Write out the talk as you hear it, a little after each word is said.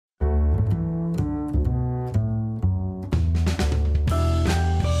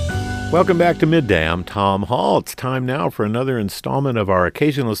Welcome back to Midday. I'm Tom Hall. It's time now for another installment of our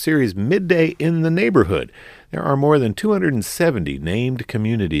occasional series, Midday in the Neighborhood. There are more than 270 named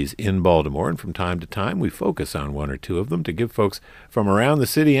communities in Baltimore, and from time to time we focus on one or two of them to give folks from around the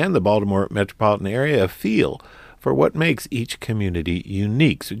city and the Baltimore metropolitan area a feel for what makes each community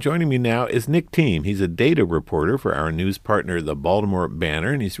unique. So joining me now is Nick Team. He's a data reporter for our news partner, the Baltimore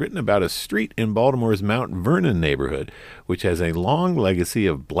Banner, and he's written about a street in Baltimore's Mount Vernon neighborhood, which has a long legacy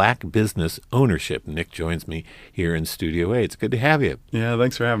of black business ownership. Nick joins me here in Studio A. It's good to have you. Yeah,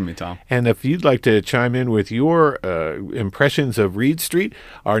 thanks for having me, Tom. And if you'd like to chime in with your impressions of Reed Street,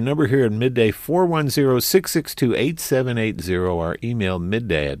 our number here at Midday, 410-662-8780, our email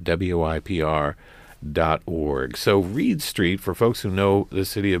midday@WIPR.org. So Reed Street, for folks who know the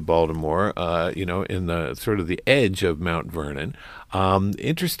city of Baltimore, in the sort of the edge of Mount Vernon,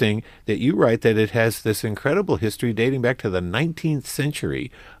 interesting that you write that it has this incredible history dating back to the 19th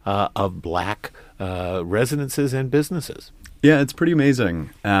century of black residences and businesses. Yeah, it's pretty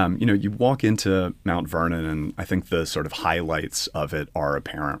amazing. You walk into Mount Vernon, and I think the sort of highlights of it are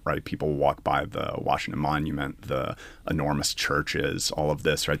apparent, right? People walk by the Washington Monument, the enormous churches, all of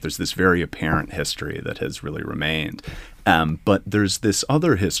this, right? There's this very apparent history that has really remained. But there's this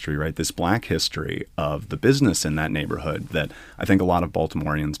other history, right? This black history of the business in that neighborhood that I think a lot of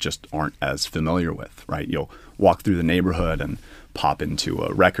Baltimoreans just aren't as familiar with, right? You'll walk through the neighborhood and pop into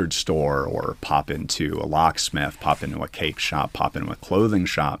a record store or pop into a locksmith, pop into a cake shop, pop into a clothing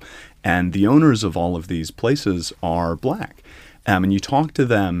shop. And the owners of all of these places are black. And you talk to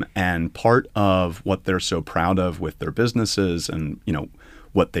them, and part of what they're so proud of with their businesses and,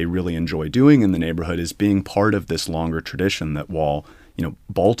 what they really enjoy doing in the neighborhood is being part of this longer tradition that while,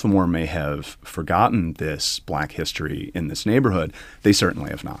 Baltimore may have forgotten this black history in this neighborhood, they certainly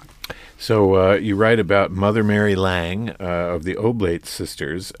have not. So you write about Mother Mary Lang of the Oblate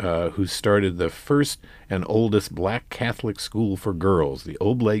Sisters, who started the first and oldest black Catholic school for girls, the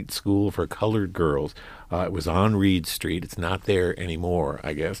Oblate School for Colored Girls. It was on Reed Street. It's not there anymore,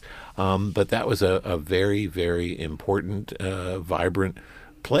 I guess. But that was a very, very important, vibrant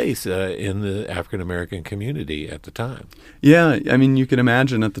place in the African-American community at the time. Yeah, I mean, you can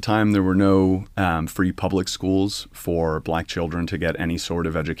imagine at the time there were no free public schools for black children to get any sort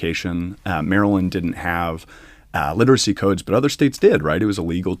of education. Maryland didn't have literacy codes, but other states did, right? It was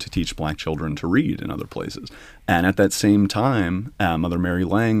illegal to teach black children to read in other places. And at that same time, Mother Mary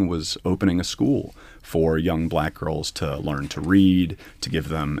Lang was opening a school for young black girls to learn to read, to give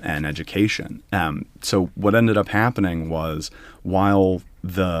them an education. So what ended up happening was while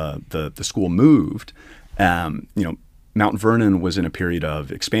the school moved, Mount Vernon was in a period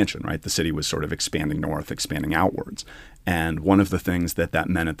of expansion, right? The city was sort of expanding north, expanding outwards. And one of the things that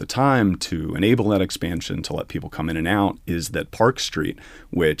meant at the time to enable that expansion, to let people come in and out, is that Park Street,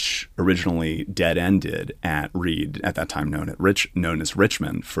 which originally dead-ended at Reed, at that time known as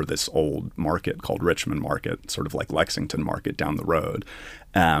Richmond, for this old market called Richmond Market, sort of like Lexington Market down the road,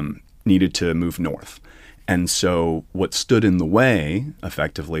 needed to move north. And so what stood in the way,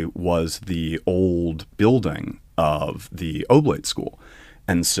 effectively, was the old building of the Oblate School.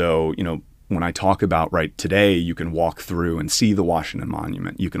 And so, when I talk about, right, today you can walk through and see the Washington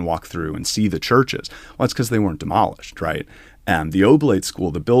Monument. You can walk through and see the churches. Well, that's because they weren't demolished, right? And the Oblate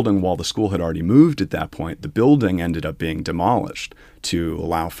School, the building, while the school had already moved at that point, the building ended up being demolished to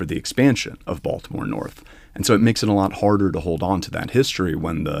allow for the expansion of Baltimore North. And so it makes it a lot harder to hold on to that history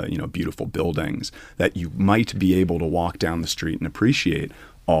when the, beautiful buildings that you might be able to walk down the street and appreciate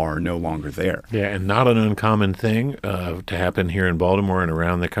are no longer there. Yeah, and not an uncommon thing to happen here in Baltimore and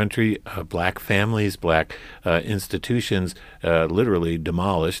around the country. Black families, black institutions literally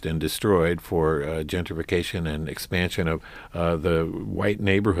demolished and destroyed for gentrification and expansion of the white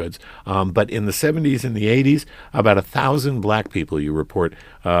neighborhoods. But in the 70s and the 80s, about 1,000 black people, you report,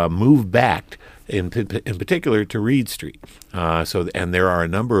 moved back in particular to Reed Street. And there are a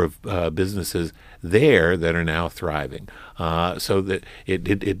number of businesses there that are now thriving. So that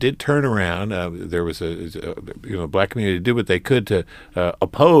it did turn around. There was a black community did what they could to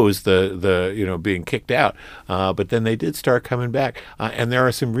oppose the being kicked out. But then they did start coming back. And there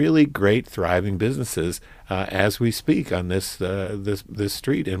are some really great thriving businesses as we speak on this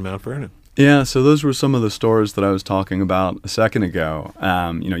street in Mount Vernon. Yeah, so those were some of the stores that I was talking about a second ago.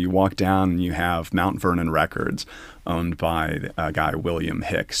 You walk down and you have Mount Vernon Records, owned by a guy, William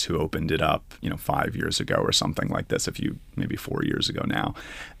Hicks, who opened it up, 5 years ago or something like this, maybe 4 years ago now.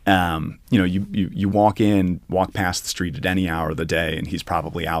 You walk past the street at any hour of the day, and he's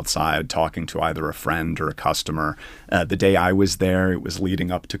probably outside talking to either a friend or a customer. The day I was there, it was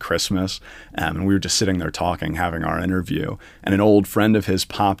leading up to Christmas, and we were just sitting there talking, having our interview. And an old friend of his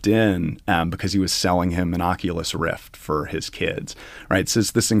popped in because he was selling him an Oculus Rift for his kids. Right? So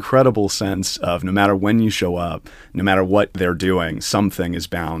it's this incredible sense of no matter when you show up, no matter what they're doing, something is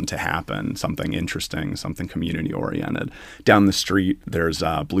bound to happen, something interesting, something community oriented. Down the street, there's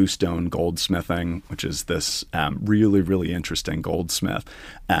Bluestone Goldsmithing, which is this really, really interesting goldsmith.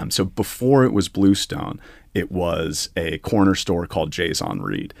 So before it was Bluestone, it was a corner store called Jay's on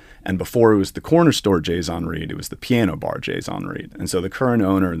Reed. And before it was the corner store Jay's on Reed, it was the piano bar Jay's on Reed. And so the current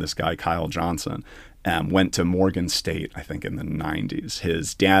owner, this guy, Kyle Johnson, went to Morgan State, I think, in the 90s.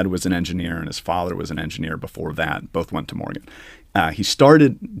 His dad was an engineer and his father was an engineer before that. Both went to Morgan. He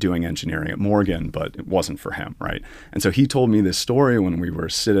started doing engineering at Morgan, but it wasn't for him, right? And so he told me this story when we were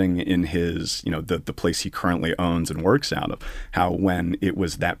sitting in his, the place he currently owns and works out of, how when it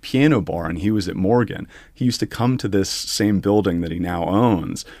was that piano bar and he was at Morgan, he used to come to this same building that he now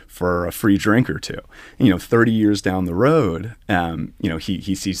owns for a free drink or two. 30 years down the road,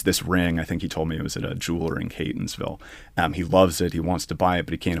 he sees this ring. I think he told me it was at a jeweler in Catonsville. He loves it. He wants to buy it,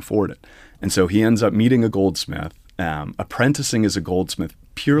 but he can't afford it. And so he ends up meeting a goldsmith, apprenticing as a goldsmith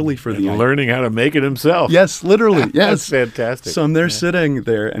purely for and learning how to make it himself. Yes, literally. Yes. That's fantastic. So I'm there sitting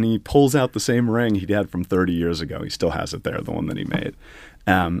there, and he pulls out the same ring he had from 30 years ago. He still has it there, the one that he made.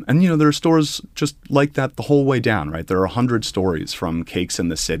 And there are stores just like that the whole way down, right? There are 100 stories from Cakes in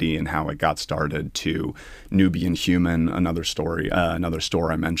the City and how it got started to Nubian Human, another store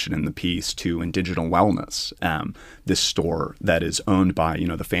I mentioned in the piece, to In Digital Wellness, this store that is owned by,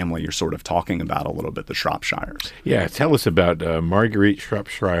 the family you're sort of talking about a little bit, the Shropshires. Yeah, tell us about Marguerite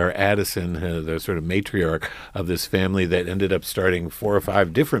Shropshire Addison, the sort of matriarch of this family that ended up starting 4 or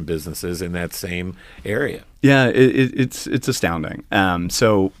 5 different businesses in that same area. Yeah, it's astounding.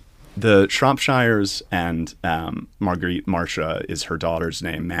 So the Shropshires and Marguerite, Marcia is her daughter's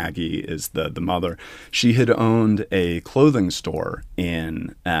name. Maggie is the mother. She had owned a clothing store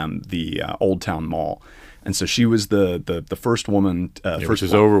in the Old Town Mall. And so she was the first woman. Which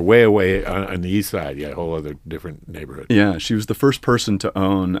is way away on the east side. Yeah, a whole other different neighborhood. Yeah, she was the first person to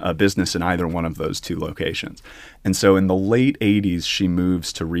own a business in either one of those 2 locations. And so in the late 80s, she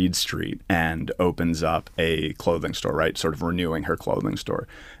moves to Reed Street and opens up a clothing store, right? Sort of renewing her clothing store.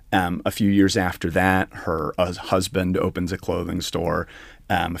 A few years after that, her husband opens a clothing store.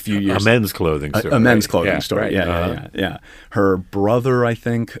 A few years, a men's clothing store. A men's clothing store. Right. Yeah. Her brother, I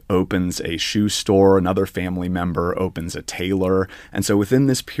think, opens a shoe store. Another family member opens a tailor. And so within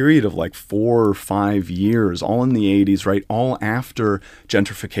this period of like 4 or 5 years, all in the 80s, right, all after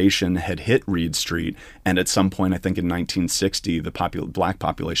gentrification had hit Reed Street, and at some point, I think in 1960, the black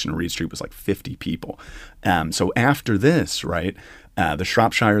population of Reed Street was like 50 people. So after this, right, the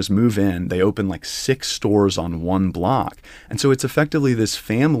Shropshires move in. They open like 6 stores on one block. And so it's effectively this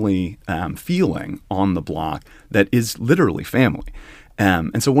family feeling on the block that is literally family.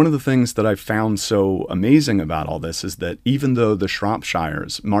 And so one of the things that I've found so amazing about all this is that even though the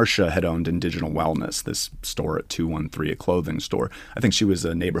Shropshires, Marcia had owned In Digital Wellness, this store at 213, a clothing store. I think she was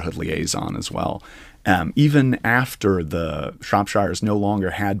a neighborhood liaison as well. Even after the Shropshires no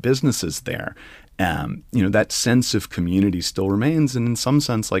longer had businesses there, that sense of community still remains. And in some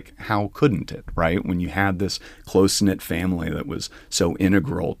sense, like, how couldn't it, right? When you had this close-knit family that was so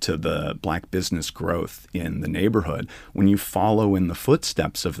integral to the black business growth in the neighborhood, when you follow in the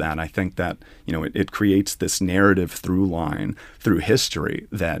footsteps of that, I think that, it creates this narrative through line, through history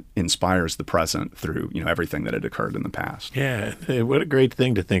that inspires the present through, everything that had occurred in the past. Yeah. What a great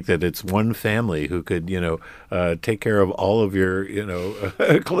thing to think that it's one family who could, take care of all of your,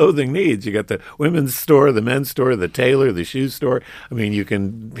 clothing needs. You got the women's store, the men's store, the tailor, the shoe store. I mean, you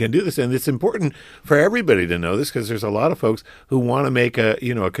can do this, and it's important for everybody to know this because there's a lot of folks who want to make a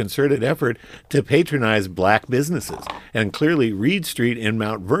concerted effort to patronize black businesses. And clearly, Reed Street in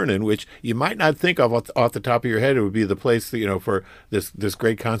Mount Vernon, which you might not think of off the top of your head, it would be the place for this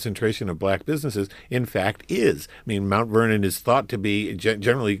great concentration of black businesses. In fact, is. I mean, Mount Vernon is thought to be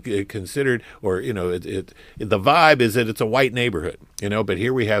generally considered, or the vibe is that it's a white neighborhood. But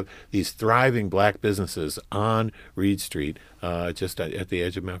here we have these thriving black businesses on Reed Street, just at the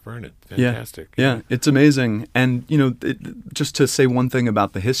edge of Mount Vernon. Fantastic. Yeah, it's amazing. And, just to say one thing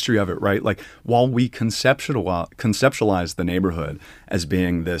about the history of it, right? Like, while we conceptualize the neighborhood as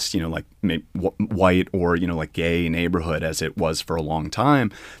being this, white or, gay neighborhood as it was for a long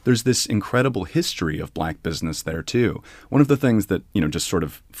time, there's this incredible history of black business there, too. One of the things that, just sort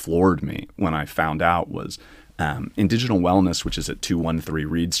of floored me when I found out was Indigenous Wellness, which is at 213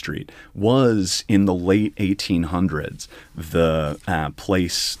 Reed Street, was in the late 1800s the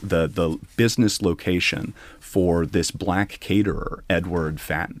place, the business location for this black caterer, Edward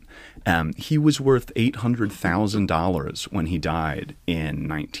Fatton. He was worth $800,000 when he died in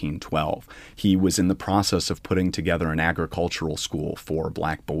 1912. He was in the process of putting together an agricultural school for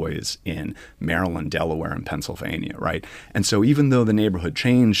black boys in Maryland, Delaware, and Pennsylvania, right? And so even though the neighborhood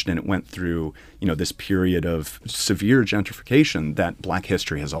changed and it went through, this period of severe gentrification, that black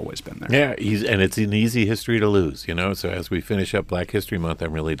history has always been there. Yeah, and it's an easy history to lose, So as we finish up Black History Month,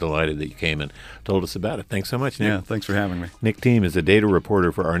 I'm really delighted that you came and told us about it. Thanks so much, Nick. Yeah, thanks for having me. Nick Thiem is a data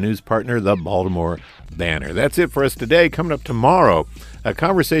reporter for our news partner, the Baltimore Banner. That's it for us today. Coming up tomorrow, a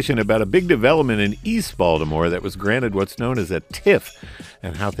conversation about a big development in East Baltimore that was granted what's known as a TIF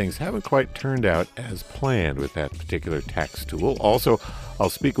and how things haven't quite turned out as planned with that particular tax tool. Also, I'll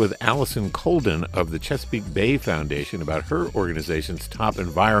speak with Allison Colden of the Chesapeake Bay Foundation about her organization's top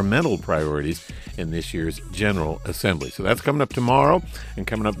environmental priorities in this year's General Assembly. So that's coming up tomorrow. And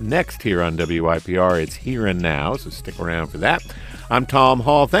coming up next here on WYPR, it's Here and Now, so stick around for that. I'm Tom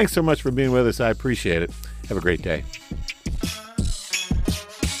Hall. Thanks so much for being with us. I appreciate it. Have a great day.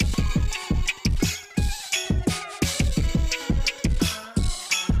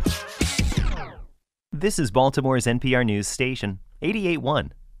 This is Baltimore's NPR News Station, 88.1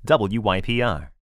 WYPR.